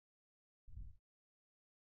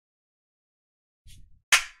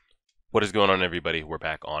What is going on, everybody? We're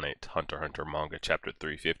back on it. Hunter x Hunter manga chapter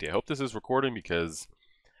 350. I hope this is recording because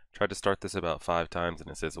I tried to start this about 5 times and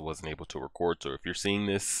it says it wasn't able to record. So if you're seeing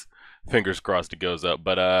this, fingers crossed it goes up.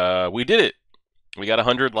 But we did it. We got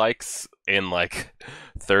 100 likes in like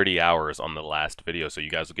 30 hours on the last video. So you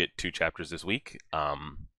guys will get 2 chapters this week.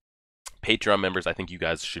 Patreon members, I think you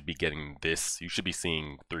guys should be getting this. You should be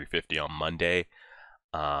seeing 350 on Monday,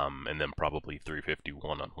 and then probably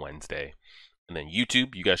 351 on Wednesday. And then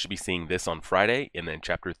YouTube, you guys should be seeing this on Friday, and then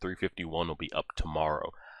chapter 351 will be up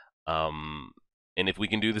tomorrow. And if we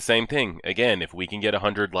can do the same thing, again, if we can get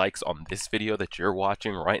 100 likes on this video that you're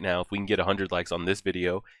watching right now, if we can get 100 likes on this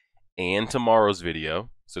video and tomorrow's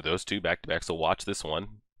video, so those two back to back, so watch this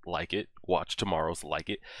one, like it, watch tomorrow's, like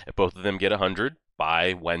it. If both of them get 100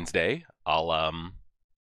 by Wednesday, I'll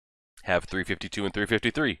have 352 and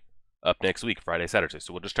 353 up next week, Friday, Saturday.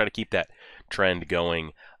 So we'll just try to keep that trend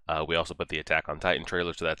going. We also put the Attack on Titan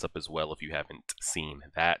trailer, so that's up as well if you haven't seen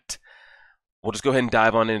that. We'll just go ahead and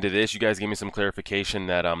dive on into this. You guys gave me some clarification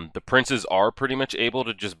that the princes are pretty much able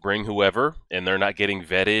to just bring whoever, and they're not getting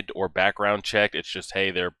vetted or background checked. It's just,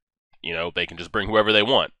 hey, they're, they can just bring whoever they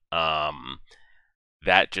want.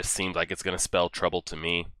 That just seems like it's going to spell trouble to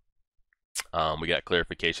me. We got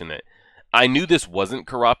clarification that I knew this wasn't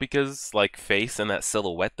Kurapika's like face and that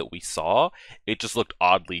silhouette that we saw. It just looked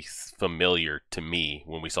oddly familiar to me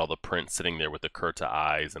when we saw the prince sitting there with the Kurta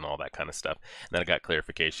eyes and all that kind of stuff. And then I got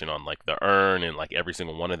clarification on like the urn and like every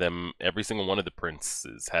single one of them, every single one of the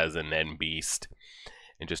princes has an Nen beast,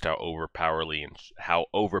 and just how overpowered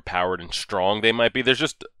and strong they might be. There's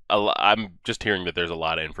just I'm just hearing that there's a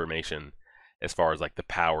lot of information as far as like the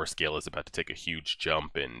power scale is about to take a huge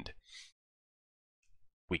jump, and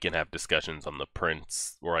we can have discussions on the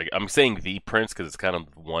prince, or I'm saying the prince because it's kind of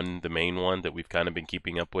the main one that we've kind of been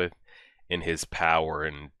keeping up with in his power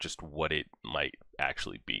and just what it might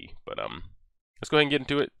actually be. But let's go ahead and get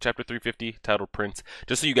into it. Chapter 350, titled Prince.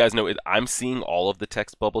 Just so you guys know, I'm seeing all of the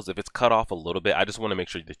text bubbles. If it's cut off a little bit, I just want to make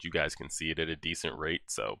sure that you guys can see it at a decent rate.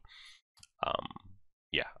 So,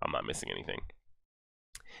 yeah, I'm not missing anything.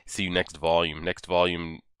 See you next volume. Next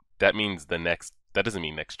volume, that means the next, that doesn't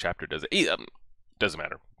mean next chapter, does it? Doesn't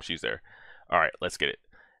matter. She's there. Alright, let's get it.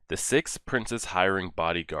 The 6 princes hiring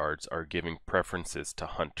bodyguards are giving preferences to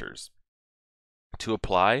hunters. To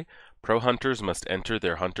apply, pro hunters must enter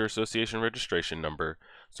their Hunter Association registration number,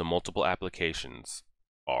 so multiple applications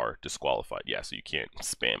are disqualified. Yeah, so you can't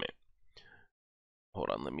spam it.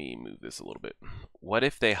 Hold on, let me move this a little bit. What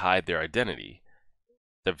if they hide their identity?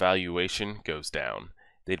 Their valuation goes down.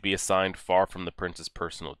 They'd be assigned far from the prince's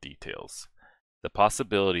personal details. The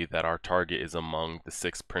possibility that our target is among the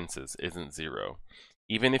 6 princes isn't zero.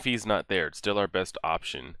 Even if he's not there, it's still our best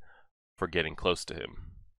option for getting close to him.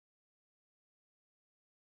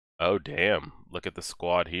 Oh, damn. Look at the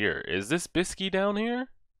squad here. Is this Bisky down here?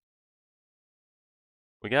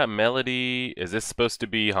 We got Melody. Is this supposed to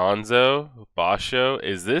be Hanzo? Basho?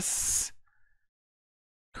 Is this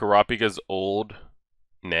Kurapika's old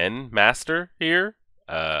Nen master here?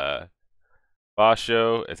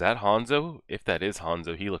 Basho, is that Hanzo? If that is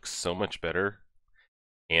Hanzo, he looks so much better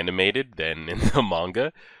animated than in the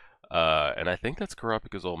manga. And I think that's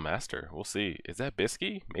Kurapika's old master. We'll see. Is that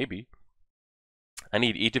Bisky? Maybe. I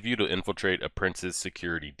need each of you to infiltrate a prince's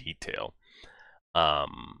security detail.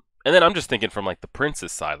 And then I'm just thinking from like the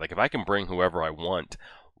prince's side, like if I can bring whoever I want,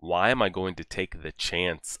 why am I going to take the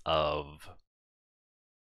chance of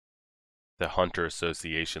the Hunter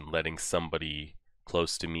Association letting somebody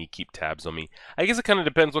close to me keep tabs on me? I guess it kind of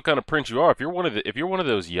depends what kind of prince you are. If you're one of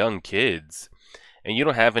those young kids and you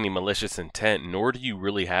don't have any malicious intent, nor do you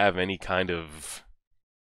really have any kind of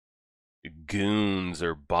goons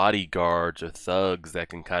or bodyguards or thugs that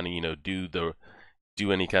can kind of do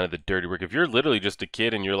any kind of the dirty work. If you're literally just a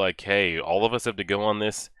kid and you're like, hey, all of us have to go on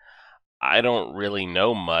this, I don't really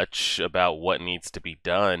know much about what needs to be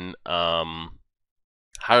done.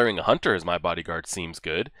 Hiring a hunter as my bodyguard seems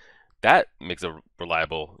good. That makes a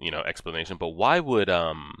reliable, explanation. But why would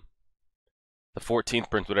the 14th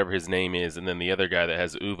prince, whatever his name is, and then the other guy that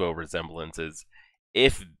has Uvo resemblances,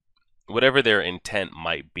 if whatever their intent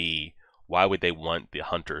might be, why would they want the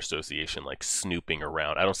Hunter Association like snooping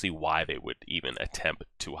around? I don't see why they would even attempt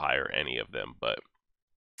to hire any of them, but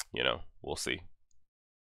we'll see.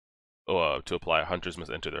 To apply, hunters must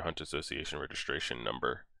enter their Hunter Association registration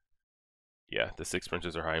number. Yeah, the 6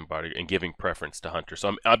 princes are hiring bodyguard and giving preference to hunters.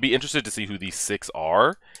 So I'd be interested to see who these 6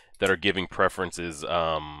 are that are giving preferences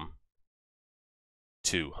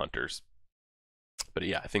to hunters. But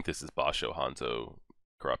yeah, I think this is Basho, Hanzo,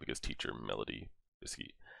 Kurapika's teacher, Melody, Bisky.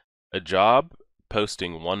 A job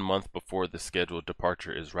posting 1 month before the scheduled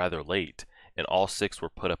departure is rather late, and all 6 were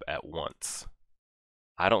put up at once.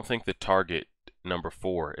 I don't think the target number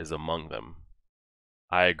 4 is among them.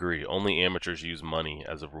 I agree. Only amateurs use money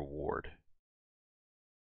as a reward.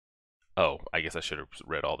 Oh, I guess I should have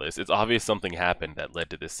read all this. It's obvious something happened that led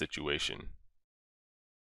to this situation.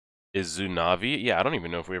 Is Zunavi? Yeah, I don't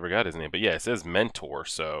even know if we ever got his name, but yeah, it says mentor,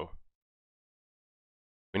 so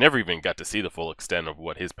we never even got to see the full extent of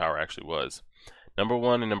what his power actually was. Number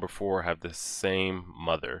 1 and number 4 have the same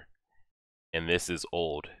mother, and this is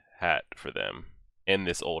old hat for them.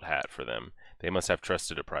 They must have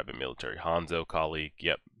trusted a private military. Hanzo, colleague,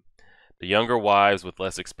 yep. The younger wives with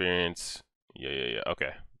less experience, yeah,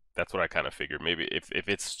 okay. That's what I kind of figured. Maybe if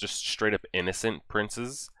it's just straight up innocent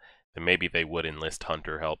princes, then maybe they would enlist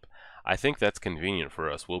hunter help. I think that's convenient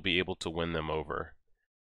for us. We'll be able to win them over,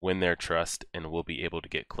 win their trust, and we'll be able to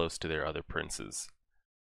get close to their other princes.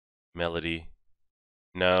 Melody.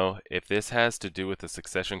 No, if this has to do with the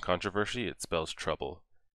succession controversy, it spells trouble.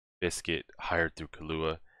 Biscuit, hired through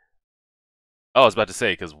Kahlua. Oh, I was about to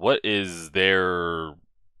say, because what is their...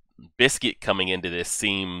 Biscuit coming into this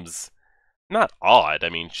seems not odd. I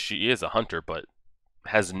mean, she is a hunter, but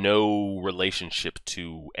has no relationship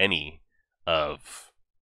to any of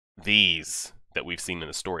these that we've seen in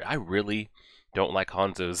the story. I really don't like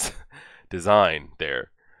Hanzo's design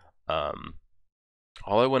there.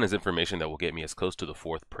 All I want is information that will get me as close to the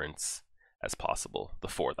 4th prince as possible. The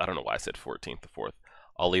 4th. I don't know why I said 14th, the 4th.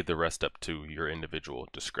 I'll leave the rest up to your individual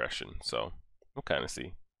discretion. So, we'll kind of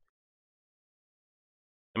see.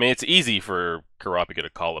 I mean, it's easy for Kurapika to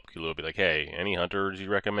call up Killua and be like, hey, any hunters you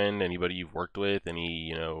recommend? Anybody you've worked with?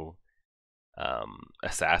 Any,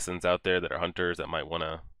 assassins out there that are hunters that might want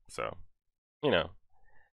to... So,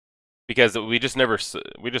 because we just never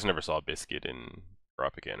saw Biscuit and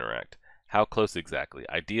Kurapika interact. How close exactly?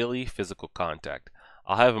 Ideally, physical contact.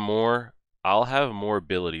 I'll have more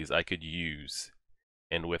abilities I could use,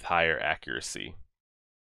 and with higher accuracy.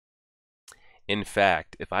 In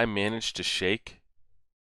fact, if I manage to shake,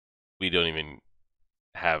 we don't even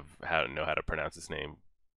know how to pronounce his name.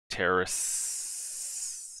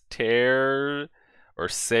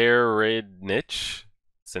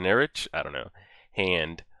 Senerich, I don't know.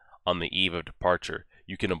 Hand on the eve of departure,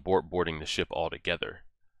 you can abort boarding the ship altogether.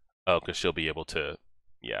 Oh, because she'll be able to,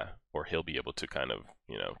 or he'll be able to kind of,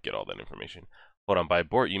 get all that information. Hold on, by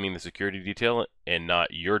abort you mean the security detail and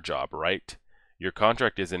not your job, right? Your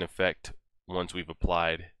contract is in effect once we've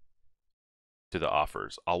applied to the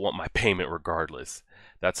offers. I'll want my payment regardless.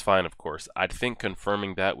 That's fine, of course. I'd think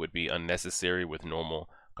confirming that would be unnecessary with normal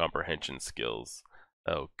comprehension skills.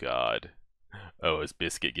 Oh, God. Oh, is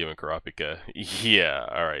Biscuit giving Kurapika? Yeah,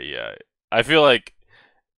 alright, yeah. I feel like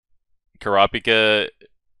Kurapika,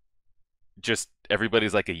 just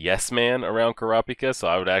everybody's like a yes man around Kurapika, so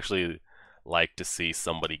I would actually like to see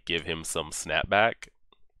somebody give him some snapback.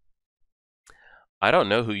 I don't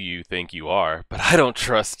know who you think you are, but I don't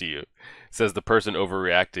trust you, says the person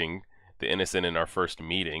overreacting, the innocent in our first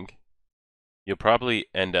meeting. You'll probably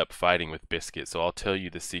end up fighting with Biscuit, so I'll tell you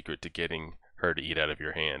the secret to getting her to eat out of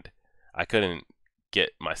your hand. I couldn't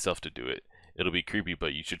get myself to do it. It'll be creepy,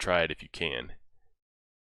 but you should try it if you can.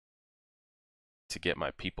 To get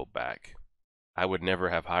my people back. I would never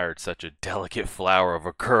have hired such a delicate flower of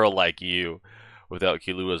a girl like you without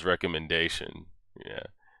Killua's recommendation. Yeah.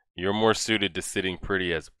 You're more suited to sitting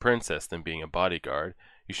pretty as a princess than being a bodyguard.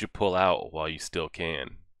 You should pull out while you still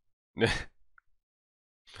can.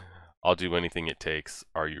 I'll do anything it takes.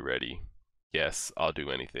 Are you ready? Yes, I'll do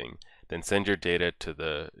anything. Then send your data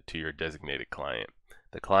to your designated client.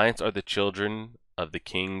 The clients are the children of the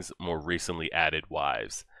king's more recently added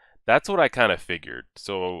wives. That's what I kind of figured.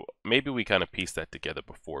 So maybe we kind of pieced that together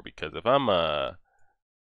before, because if I'm a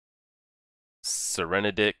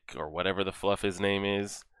Serenadic or whatever the fluff his name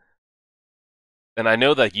is, and I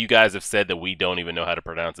know that you guys have said that we don't even know how to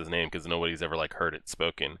pronounce his name because nobody's ever like heard it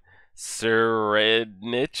spoken.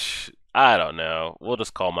 Serenich? I don't know. We'll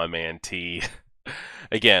just call my man T.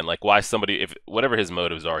 Again, like why somebody, if whatever his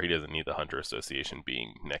motives are, he doesn't need the Hunter Association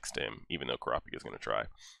being next to him, even though Kurapika is going to try.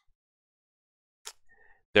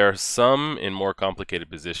 There are some in more complicated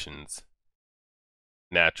positions.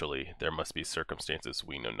 Naturally, there must be circumstances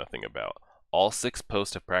we know nothing about. All 6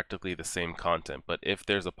 posts have practically the same content, but if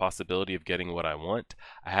there's a possibility of getting what I want,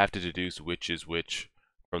 I have to deduce which is which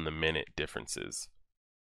from the minute differences.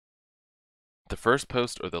 The first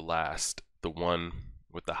post or the last, the one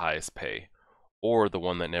with the highest pay, or the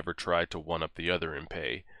one that never tried to one-up the other in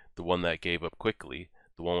pay, the one that gave up quickly,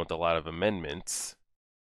 the one with a lot of amendments,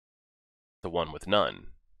 the one with none.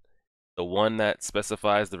 The one that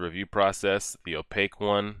specifies the review process, the opaque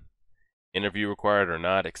one, interview required or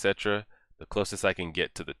not, etc., the closest I can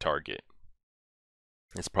get to the target.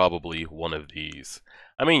 It's probably one of these.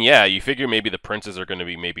 I mean, yeah, you figure maybe the princes are going to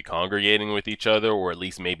be maybe congregating with each other, or at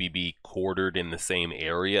least maybe be quartered in the same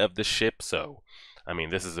area of the ship, so, I mean,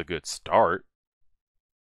 this is a good start.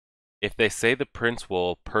 If they say the prince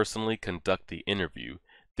will personally conduct the interview,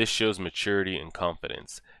 this shows maturity and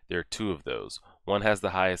confidence. There are two of those. One has the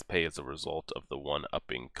highest pay as a result of the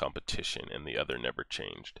one-upping competition, and the other never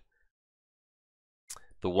changed.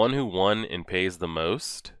 The one who won and pays the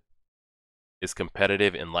most is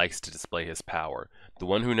competitive and likes to display his power. The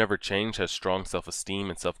one who never changed has strong self-esteem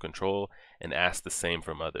and self-control and asks the same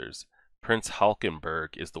from others. Prince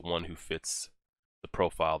Halkenberg is the one who fits the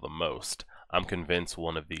profile the most. I'm convinced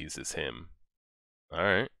one of these is him.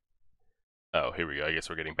 Alright. Oh, here we go. I guess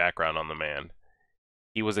we're getting background on the man.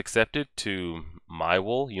 He was accepted to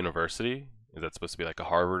Mywell University. Is that supposed to be like a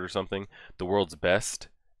Harvard or something? The world's best.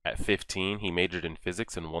 At 15, he majored in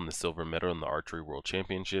physics and won the silver medal in the Archery World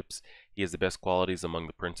Championships. He has the best qualities among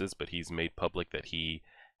the princes, but he's made public that he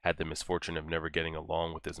had the misfortune of never getting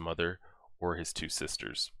along with his mother or his two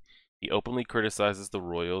sisters. He openly criticizes the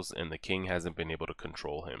royals, and the king hasn't been able to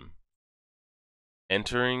control him.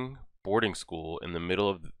 Entering boarding school in the middle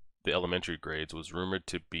of the elementary grades was rumored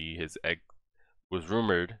to be his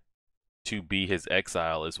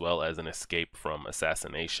exile as well as an escape from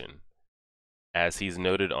assassination. As he's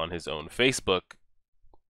noted on his own Facebox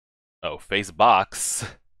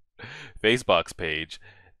page,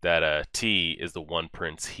 that T is the one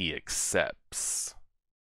prince he accepts.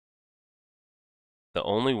 The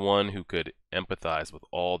only one who could empathize with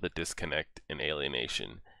all the disconnect and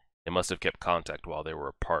alienation. They must have kept contact while they were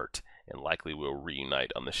apart, and likely will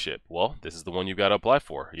reunite on the ship. Well, this is the one you got to apply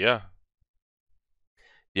for, yeah.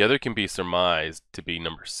 The other can be surmised to be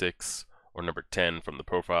number 6 or number 10 from the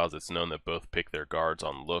profiles. It's known that both pick their guards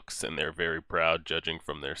on looks, and they're very proud, judging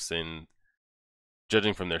from their statements,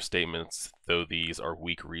 though these are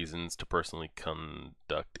weak reasons to personally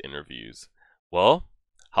conduct interviews. Well,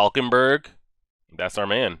 Halkenberg, that's our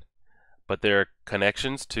man. But their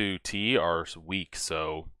connections to T are weak,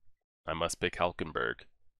 so I must pick Halkenberg.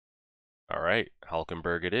 Alright,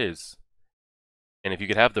 Halkenberg it is. And if you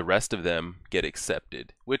could have the rest of them get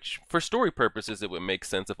accepted, which for story purposes it would make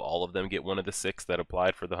sense if all of them get one of the 6 that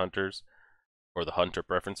applied for the hunters, or the hunter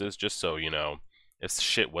preferences, just so, you know, if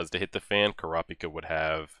shit was to hit the fan, Kurapika would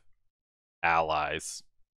have allies.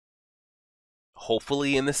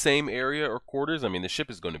 Hopefully in the same area or quarters. I mean, the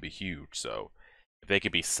ship is going to be huge, so if they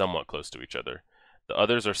could be somewhat close to each other. The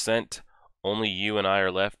others are sent, only you and I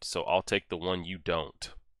are left, so I'll take the one you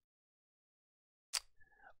don't.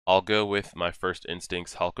 I'll go with my first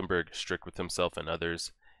instincts. Halkenberg is strict with himself and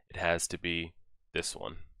others. It has to be this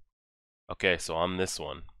one. Okay, so I'm this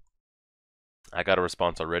one. I got a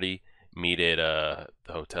response already. Meet at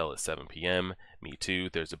the hotel at 7 p.m. Me too.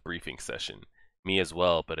 There's a briefing session. Me as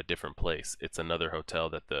well, but a different place. It's another hotel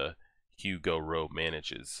that the Hugo Rowe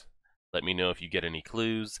manages. Let me know if you get any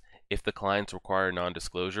clues. If the clients require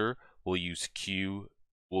non-disclosure, we'll use Q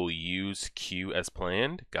as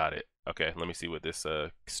planned. Got it. Okay, let me see what this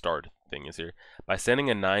start thing is here. By sending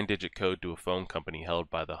a 9-digit code to a phone company held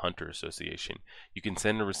by the Hunter Association, you can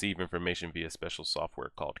send and receive information via special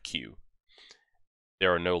software called Q.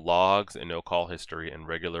 There are no logs and no call history, and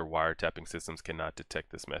regular wiretapping systems cannot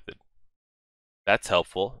detect this method. That's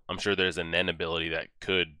helpful. I'm sure there's a NEN ability that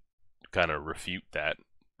could kind of refute that,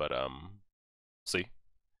 but see,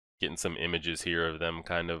 getting some images here of them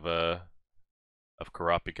kind of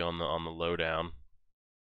Kurapika on the lowdown.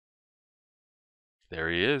 There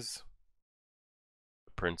he is.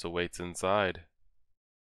 The prince awaits inside.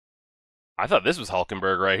 I thought this was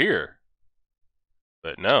Halkenberg right here,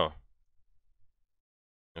 but no.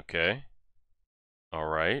 Okay. All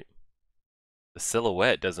right. The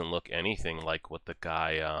silhouette doesn't look anything like what the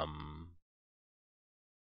guy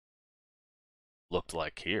looked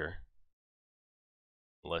like here.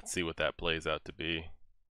 Let's see what that plays out to be.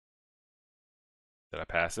 Did I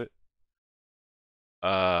pass it?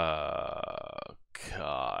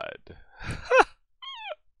 God.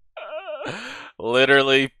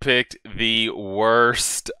 Literally picked the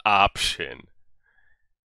worst option.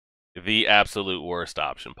 The absolute worst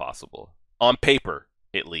option possible. On paper,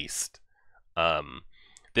 at least.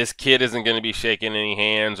 This kid isn't going to be shaking any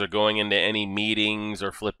hands or going into any meetings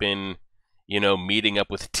or flipping, you know, meeting up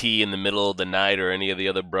with T in the middle of the night or any of the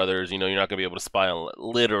other brothers. You know, you're not going to be able to spy on.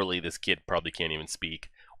 Literally, this kid probably can't even speak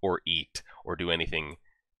or eat or do anything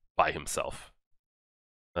by himself.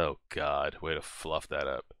 Oh, God. Way to fluff that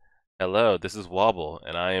up. Hello, this is Wobble,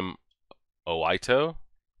 and I am Oito?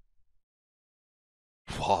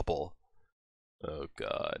 Wobble. Oh,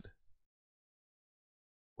 God.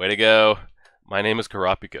 Way to go. My name is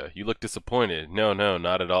Karapika. You look disappointed. No, no,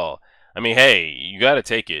 not at all. I mean, hey, you gotta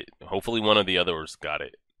take it. Hopefully one of the others got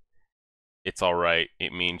it. It's alright.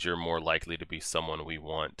 It means you're more likely to be someone we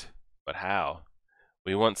want. But how?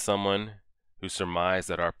 We want someone who surmised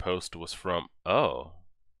that our post was from... Oh.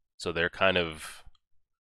 So they're kind of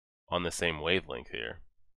on the same wavelength here.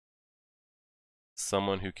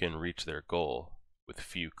 Someone who can reach their goal with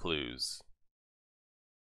few clues.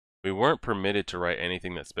 We weren't permitted to write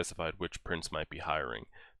anything that specified which prince might be hiring.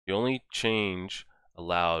 The only change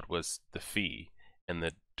allowed was the fee, and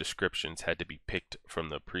the descriptions had to be picked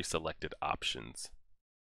from the pre-selected options.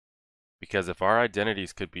 Because if our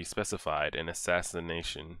identities could be specified, an assassin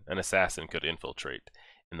could infiltrate,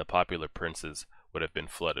 and the popular princes would have been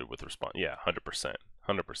flooded with response. Yeah, 100%.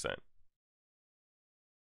 100%.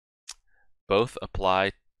 Both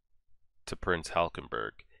apply to Prince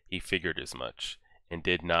Halkenberg. He figured as much, and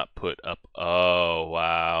did not put up... Oh,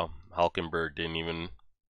 wow. Halkenberg didn't even...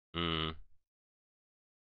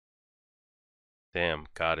 Damn,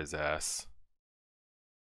 got his ass.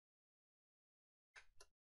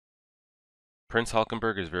 Prince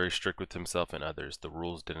Halkenberg is very strict with himself and others. The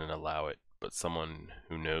rules didn't allow it, but someone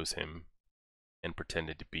who knows him and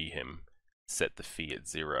pretended to be him set the fee at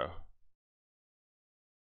 0.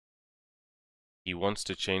 He wants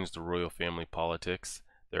to change the royal family politics.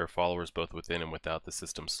 There are followers both within and without the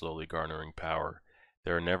system slowly garnering power.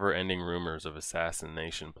 There are never-ending rumors of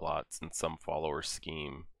assassination plots, and some followers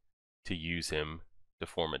scheme to use him to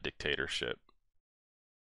form a dictatorship.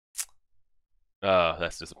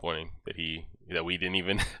 That's disappointing that we didn't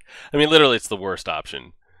even... I mean, literally, it's the worst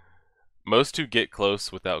option. Most who get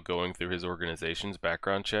close without going through his organization's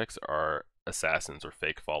background checks are assassins or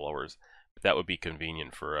fake followers. But that would be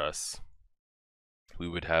convenient for us. We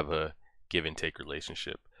would have a give-and-take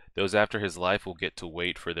relationship. Those after his life will get to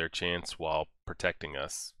wait for their chance while protecting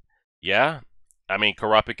us. Yeah? I mean,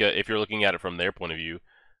 Karapika, if you're looking at it from their point of view,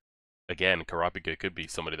 again, Karapika could be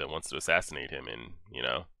somebody that wants to assassinate him, and, you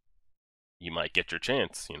know, you might get your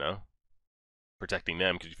chance, you know, protecting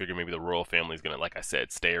them, because you figure maybe the royal family is going to, like I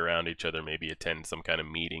said, stay around each other, maybe attend some kind of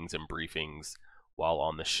meetings and briefings while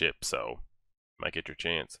on the ship, so you might get your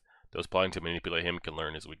chance. Those plotting to manipulate him can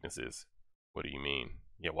learn his weaknesses. What do you mean?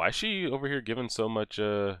 Yeah, why is she over here giving so much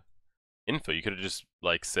info? You could have just,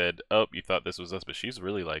 like, said, oh, you thought this was us, but she's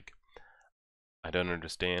really like, I don't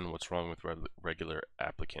understand what's wrong with regular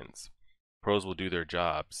applicants. Pros will do their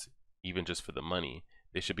jobs, even just for the money.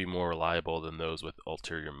 They should be more reliable than those with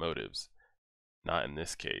ulterior motives. Not in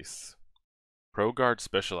this case. Pro guards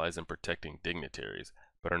specialize in protecting dignitaries,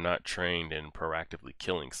 but are not trained in proactively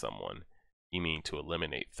killing someone. You mean to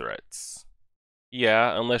eliminate threats?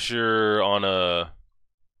 Yeah, unless you're on a...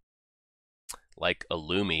 like a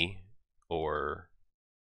Lumi or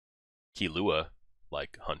Kilua,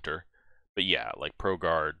 like Hunter. But yeah, like pro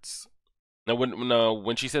guards. Now,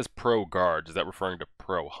 when she says pro guards, is that referring to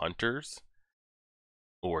pro hunters?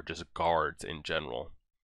 Or just guards in general?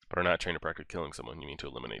 But are not trained to practice killing someone, you mean to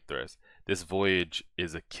eliminate threats. This voyage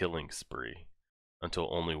is a killing spree,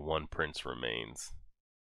 until only one prince remains.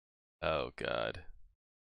 Oh god.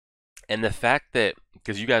 And the fact that,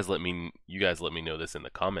 because you guys let me know this in the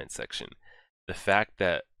comment section, the fact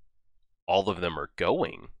that all of them are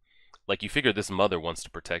going, like you figure this mother wants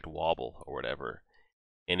to protect Wobble or whatever,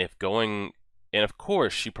 and of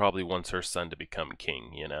course she probably wants her son to become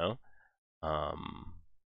king, you know?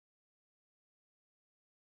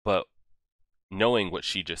 But knowing what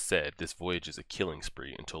she just said, this voyage is a killing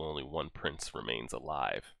spree until only one prince remains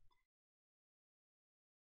alive.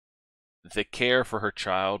 The care for her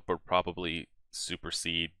child would probably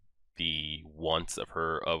supersede the wants of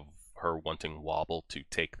her wanting Wobble to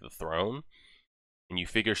take the throne. And you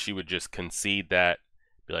figure she would just concede that,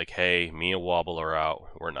 be like, hey, me and Wobble are out,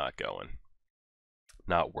 we're not going.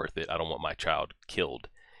 Not worth it. I don't want my child killed.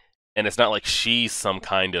 And it's not like she's some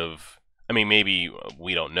kind of, I mean, maybe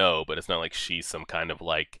we don't know, but it's not like she's some kind of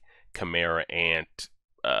like Chimera Ant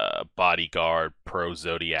bodyguard pro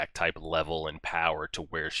Zodiac type level and power to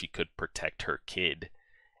where she could protect her kid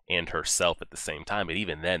and herself at the same time. But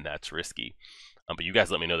even then, that's risky. But you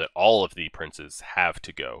guys let me know that all of the princes have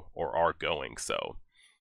to go or are going. So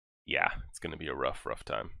yeah, it's going to be a rough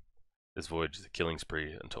time. This voyage is a killing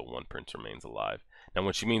spree until one prince remains alive. Now,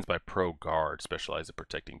 what she means by pro guard, specialized in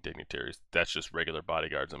protecting dignitaries, that's just regular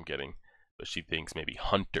bodyguards I'm getting. But she thinks maybe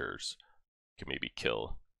hunters can maybe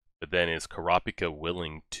kill. But then is Karapika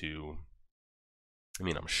willing to, I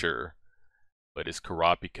mean, I'm sure, but is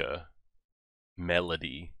Karapika,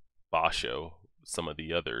 Melody, Basho, some of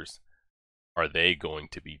the others, are they going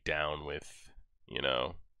to be down with, you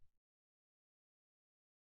know,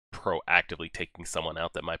 proactively taking someone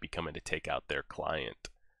out that might be coming to take out their client.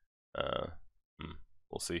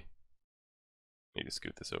 We'll see. Need to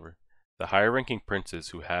scoot this over. The higher-ranking princes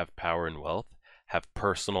who have power and wealth have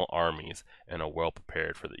personal armies and are well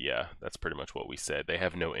prepared for the... Yeah, that's pretty much what we said. They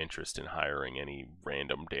have no interest in hiring any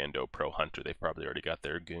random Dando pro hunter. They've probably already got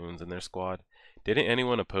their goons in their squad. Didn't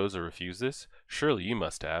anyone oppose or refuse this? Surely you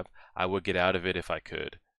must have. I would get out of it if I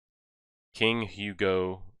could. King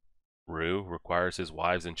Hugo Rue requires his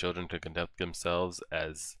wives and children to conduct themselves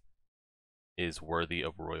as is worthy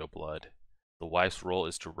of royal blood. The wife's role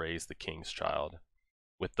is to raise the king's child,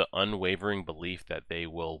 with the unwavering belief that they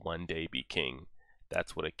will one day be king.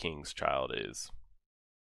 That's what a king's child is.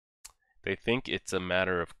 They think it's a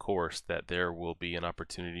matter of course that there will be an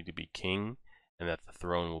opportunity to be king, and that the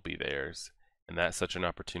throne will be theirs, and that such an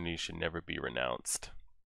opportunity should never be renounced.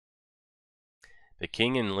 The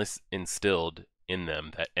king instilled in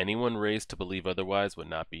them that anyone raised to believe otherwise would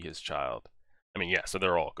not be his child. I mean, yeah, so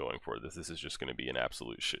they're all going for this. This is just going to be an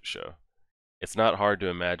absolute shit show. It's not hard to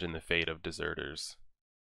imagine the fate of deserters.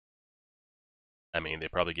 I mean, they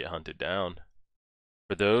probably get hunted down.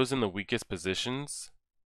 For those in the weakest positions,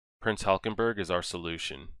 Prince Halkenberg is our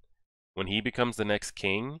solution. When he becomes the next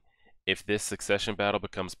king, if this succession battle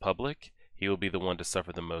becomes public, he will be the one to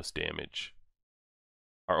suffer the most damage.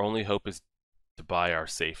 Our only hope is to buy our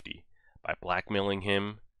safety by blackmailing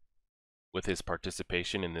him with his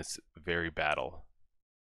participation in this very battle.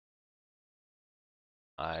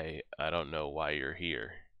 I don't know why you're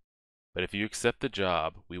here, but if you accept the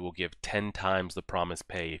job, we will give 10 times the promised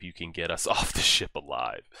pay if you can get us off the ship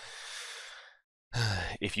alive.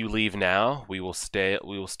 If you leave now, we will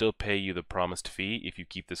still pay you the promised fee if you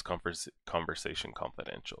keep this conversation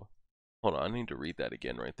confidential. Hold on, I need to read that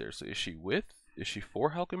again right there. So is she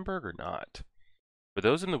for Halkenberg or not? For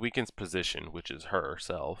those in the weakest position, which is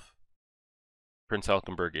herself, Prince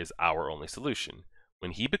Halkenberg is our only solution.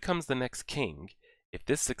 When he becomes the next king, if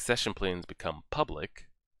this succession plans become public,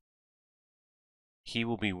 he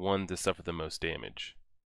will be one to suffer the most damage.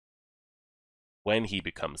 When he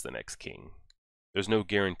becomes the next king. There's no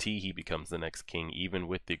guarantee he becomes the next king, even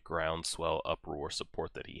with the groundswell uproar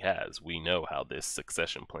support that he has. We know how this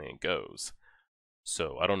succession plan goes.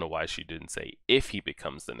 So I don't know why she didn't say if he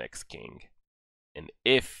becomes the next king. And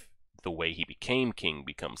if the way he became king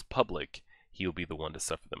becomes public, he'll be the one to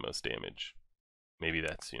suffer the most damage. Maybe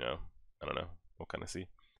that's, I don't know. We'll kind of see.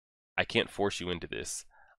 I can't force you into this.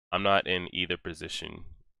 I'm not in either position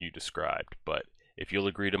you described, but if you'll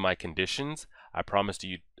agree to my conditions, I promise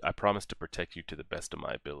to protect you to the best of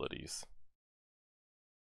my abilities.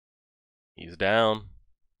 He's down.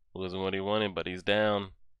 Wasn't what he wanted, but he's down.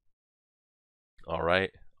 All right,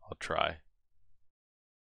 I'll try.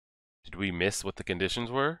 Did we miss what the conditions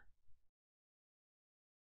were?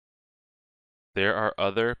 There are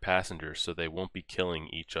other passengers, so they won't be killing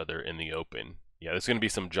each other in the open. Yeah, there's going to be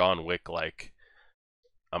some John Wick, like,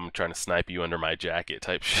 I'm trying to snipe you under my jacket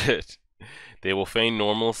type shit. They will feign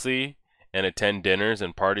normalcy and attend dinners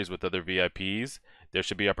and parties with other VIPs. There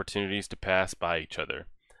should be opportunities to pass by each other.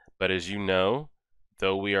 But as you know,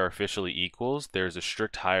 though we are officially equals, there is a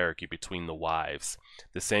strict hierarchy between the wives.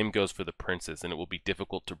 The same goes for the princes, and it will be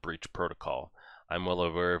difficult to breach protocol. I'm well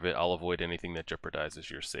aware of it. I'll avoid anything that jeopardizes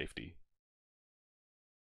your safety.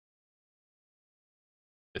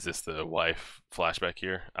 Is this the wife flashback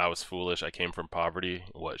here? I was foolish. I came from poverty.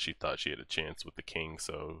 What, she thought she had a chance with the king,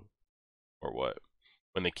 so... Or what?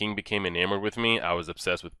 When the king became enamored with me, I was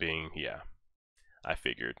obsessed with being... Yeah, I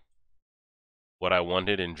figured. What I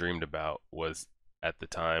wanted and dreamed about was, at the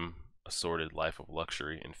time, a sordid life of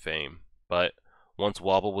luxury and fame. But once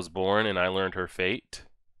Wobble was born and I learned her fate...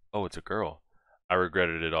 Oh, it's a girl. I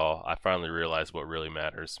regretted it all. I finally realized what really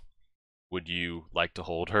matters. Would you like to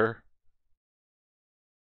hold her?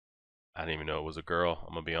 I didn't even know it was a girl.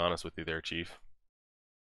 I'm gonna be honest with you there, Chief.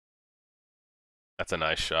 That's a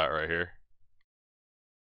nice shot right here.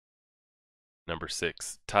 Number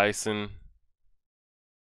 6, Tyson.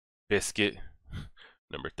 Biscuit.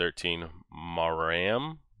 Number 13,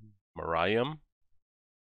 Mariam.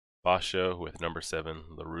 Basho with number 7,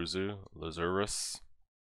 Lazarus.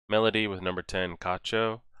 Melody with number 10,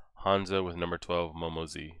 Cacho. Hanzo with number 12,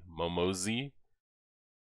 Momozi.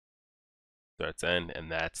 That's end,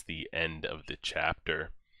 and that's the end of the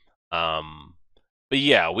chapter. But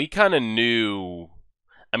yeah, we kind of knew.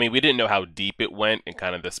 I mean, we didn't know how deep it went and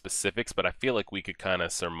kind of the specifics, but I feel like we could kind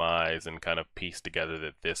of surmise and kind of piece together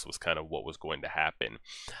that this was kind of what was going to happen.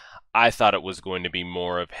 I thought it was going to be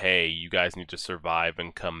more of, hey, you guys need to survive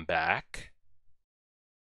and come back.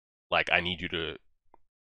 Like, I need you to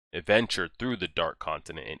adventure through the Dark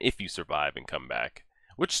Continent, and if you survive and come back,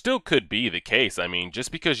 which still could be the case. I mean,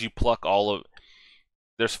 just because you pluck all of,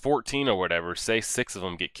 there's 14 or whatever, say 6 of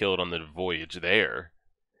them get killed on the voyage there.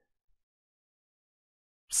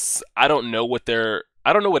 I don't know what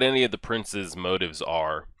I don't know what any of the prince's motives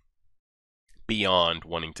are beyond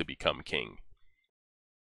wanting to become king.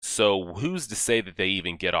 So who's to say that they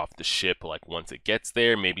even get off the ship, like, once it gets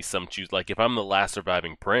there? Maybe some choose, like, if I'm the last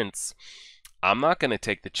surviving prince, I'm not going to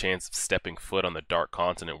take the chance of stepping foot on the Dark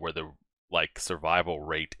Continent where the, like, survival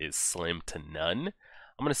rate is slim to none.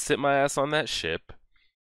 I'm going to sit my ass on that ship.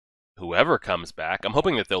 Whoever comes back, I'm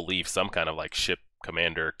hoping that they'll leave some kind of, like, ship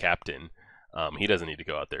commander, captain. He doesn't need to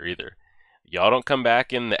go out there either. Y'all don't come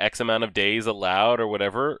back in the X amount of days allowed or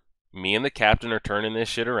whatever. Me and the captain are turning this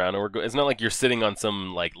shit around, and it's not like you're sitting on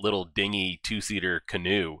some, like, little dingy 2-seater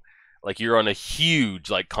canoe. Like, you're on a huge,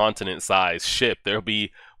 like, continent-sized ship. There'll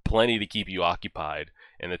be plenty to keep you occupied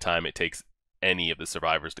in the time it takes any of the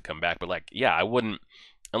survivors to come back. But, like, yeah, I wouldn't,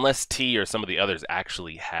 unless T or some of the others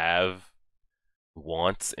actually have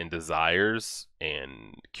wants and desires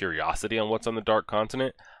and curiosity on what's on the Dark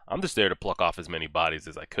Continent, I'm just there to pluck off as many bodies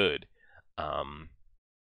as I could.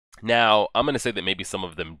 Now, I'm going to say that maybe some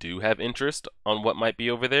of them do have interest on what might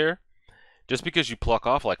be over there. Just because you pluck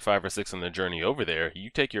off like 5 or 6 on the journey over there,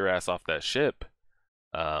 you take your ass off that ship.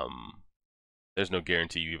 There's no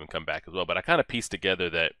guarantee you even come back as well. But I kind of pieced together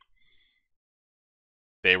that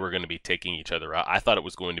they were going to be taking each other out. I thought it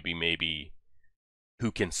was going to be maybe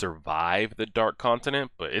who can survive the Dark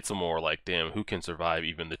Continent, but it's more like, damn, who can survive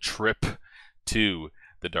even the trip to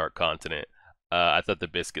the Dark Continent. I thought the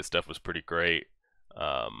biscuit stuff was pretty great.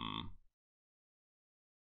 I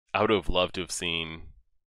would have loved to have seen,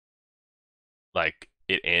 like,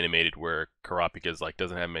 it animated where Kurapika's, like,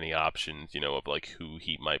 doesn't have many options, you know, of, like, who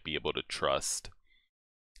he might be able to trust.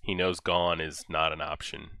 He knows Gon is not an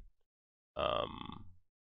option.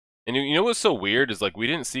 And you know what's so weird is, like, we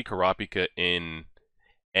didn't see Kurapika in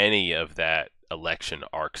any of that election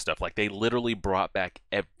arc stuff. Like, they literally brought back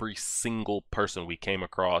every single person we came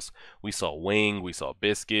across. We saw Wing, we saw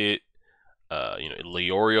Biscuit, you know,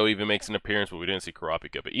 Leorio even makes an appearance, but we didn't see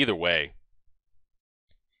Kurapika. But either way,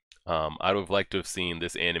 I would have liked to have seen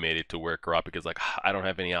this animated to where Kurapika's like, I don't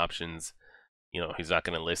have any options. You know, he's not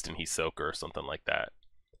going to list in Hisoka or something like that.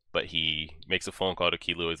 But he makes a phone call to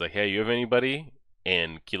Killua. He's like, hey, you have anybody?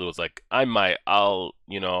 And Killua was like, I might. I'll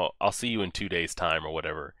see you in 2 days' time or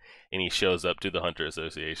whatever. And he shows up to the Hunter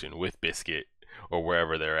Association with Biscuit or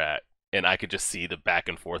wherever they're at. And I could just see the back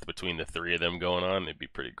and forth between the 3 of them going on. It'd be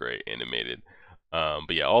pretty great animated.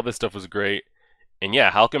 But yeah, all this stuff was great. And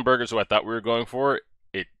yeah, Halkenberg is who I thought we were going for.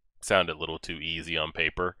 It sounded a little too easy on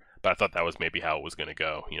paper, but I thought that was maybe how it was going to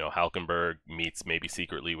go. You know, Halkenberg meets maybe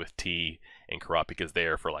secretly with T, and Kurapika's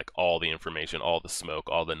there for, like, all the information, all the smoke,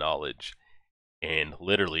 all the knowledge. And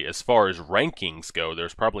literally, as far as rankings go,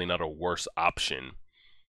 there's probably not a worse option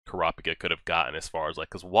Kurapika could have gotten as far as, like,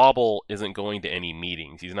 because Wobble isn't going to any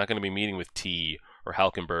meetings. He's not going to be meeting with T or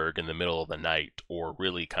Halkenberg in the middle of the night or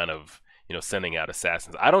really kind of, you know, sending out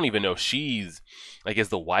assassins. I don't even know if she's, like, is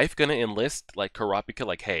the wife going to enlist, like, Kurapika?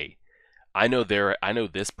 Like, hey, I know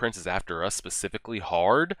this prince is after us specifically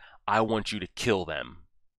hard. I want you to kill them.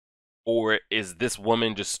 Or is this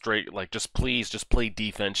woman just straight, like, just please, just play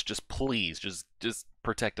defense, just please, just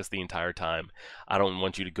protect us the entire time. I don't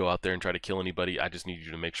want you to go out there and try to kill anybody. I just need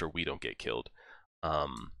you to make sure we don't get killed.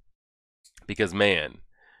 Because, man,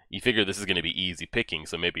 you figure this is going to be easy picking,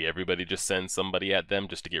 so maybe everybody just sends somebody at them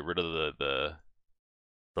just to get rid of the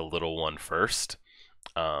little one first.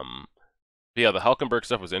 But yeah, the Halkenberg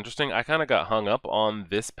stuff was interesting. I kind of got hung up on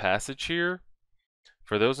this passage here.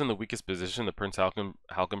 For those in the weakest position, the Prince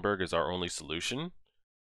Halkenberg is our only solution.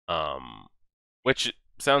 Which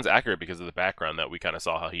sounds accurate because of the background that we kind of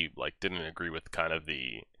saw how he, like, didn't agree with kind of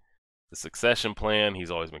the succession plan.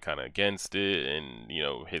 He's always been kind of against it, and, you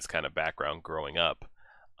know, his kind of background growing up.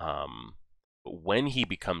 But when he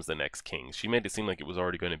becomes the next king, she made it seem like it was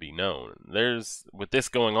already going to be known. With this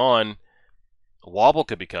going on, Wobble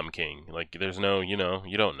could become king. Like, there's no, you know,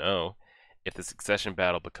 you don't know. If the succession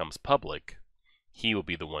battle becomes public, he will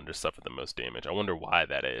be the one to suffer the most damage. I wonder why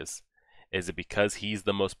that is. Is it because he's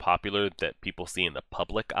the most popular that people see in the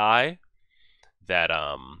public eye? That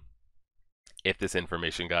if this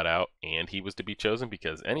information got out and he was to be chosen,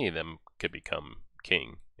 because any of them could become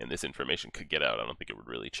king and this information could get out, I don't think it would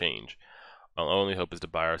really change. Our only hope is to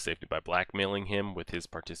buy our safety by blackmailing him with his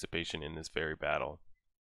participation in this very battle.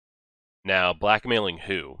 Now, blackmailing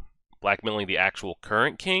who? Blackmailing the actual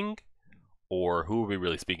current king? Or who are we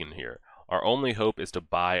really speaking here? Our only hope is to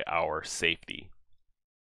buy our safety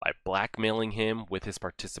by blackmailing him with his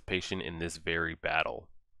participation in this very battle.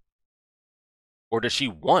 Or does she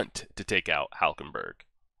want to take out Halkenberg?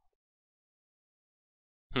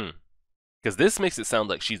 Because this makes it sound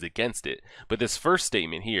like she's against it. But this first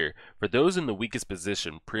statement here, for those in the weakest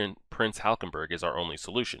position, Prince Halkenberg is our only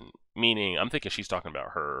solution. Meaning, I'm thinking she's talking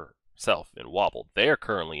about herself and Wobble. They are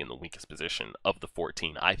currently in the weakest position of the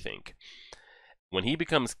 14, I think. When he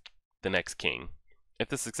becomes the next king, if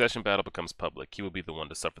the succession battle becomes public, he will be the one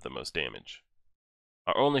to suffer the most damage.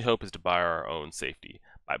 Our only hope is to buy our own safety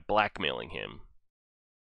by blackmailing him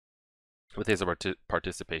with his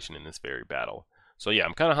participation in this very battle. So yeah,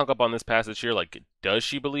 I'm kind of hung up on this passage here. Like, does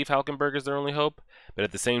she believe Halkenberg is their only hope? But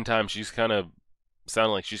at the same time, she's kind of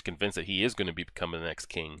sounding like she's convinced that he is going to become the next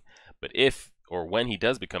king. But if or when he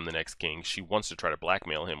does become the next king, she wants to try to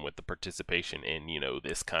blackmail him with the participation in, you know,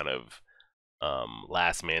 this kind of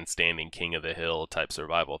last man standing, king of the hill type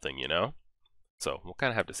survival thing, you know? So we'll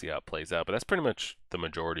kind of have to see how it plays out. But that's pretty much the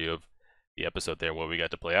majority of the episode there, what we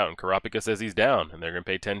got to play out. And Kurapika says he's down, and they're going to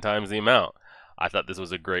pay 10 times the amount. I thought this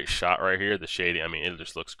was a great shot right here. The shading, I mean, it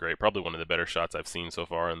just looks great. Probably one of the better shots I've seen so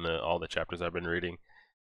far in all the chapters I've been reading.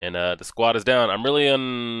 And the squad is down. I'm really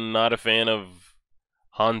not a fan of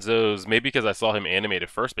Hanzo's, maybe because I saw him animated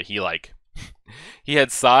first, but he he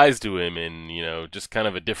had size to him and, you know, just kind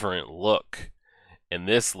of a different look. And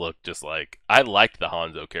this look just like, I liked the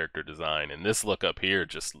Hanzo character design, and this look up here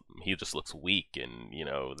he just looks weak. And, you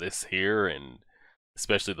know, this here, and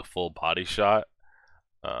especially the full body shot,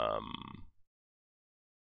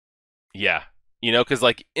 yeah, you know, because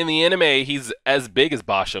like in the anime he's as big as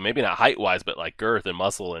Basho, maybe not height wise, but like girth and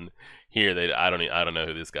muscle. And here I don't know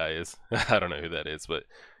who this guy is. I don't know who that is. But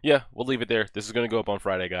yeah, we'll leave it there. This is gonna go up on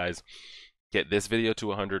Friday, guys. Get this video to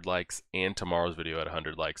 100 likes and tomorrow's video at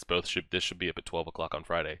 100 likes. This should be up at 12 o'clock on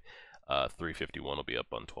Friday. 351 will be up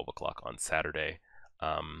on 12 o'clock on Saturday.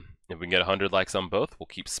 If we can get 100 likes on both, we'll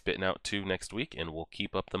keep spitting out 2 next week, and we'll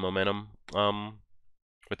keep up the momentum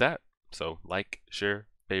with that. So like, share,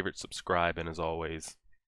 favorite, subscribe, and as always,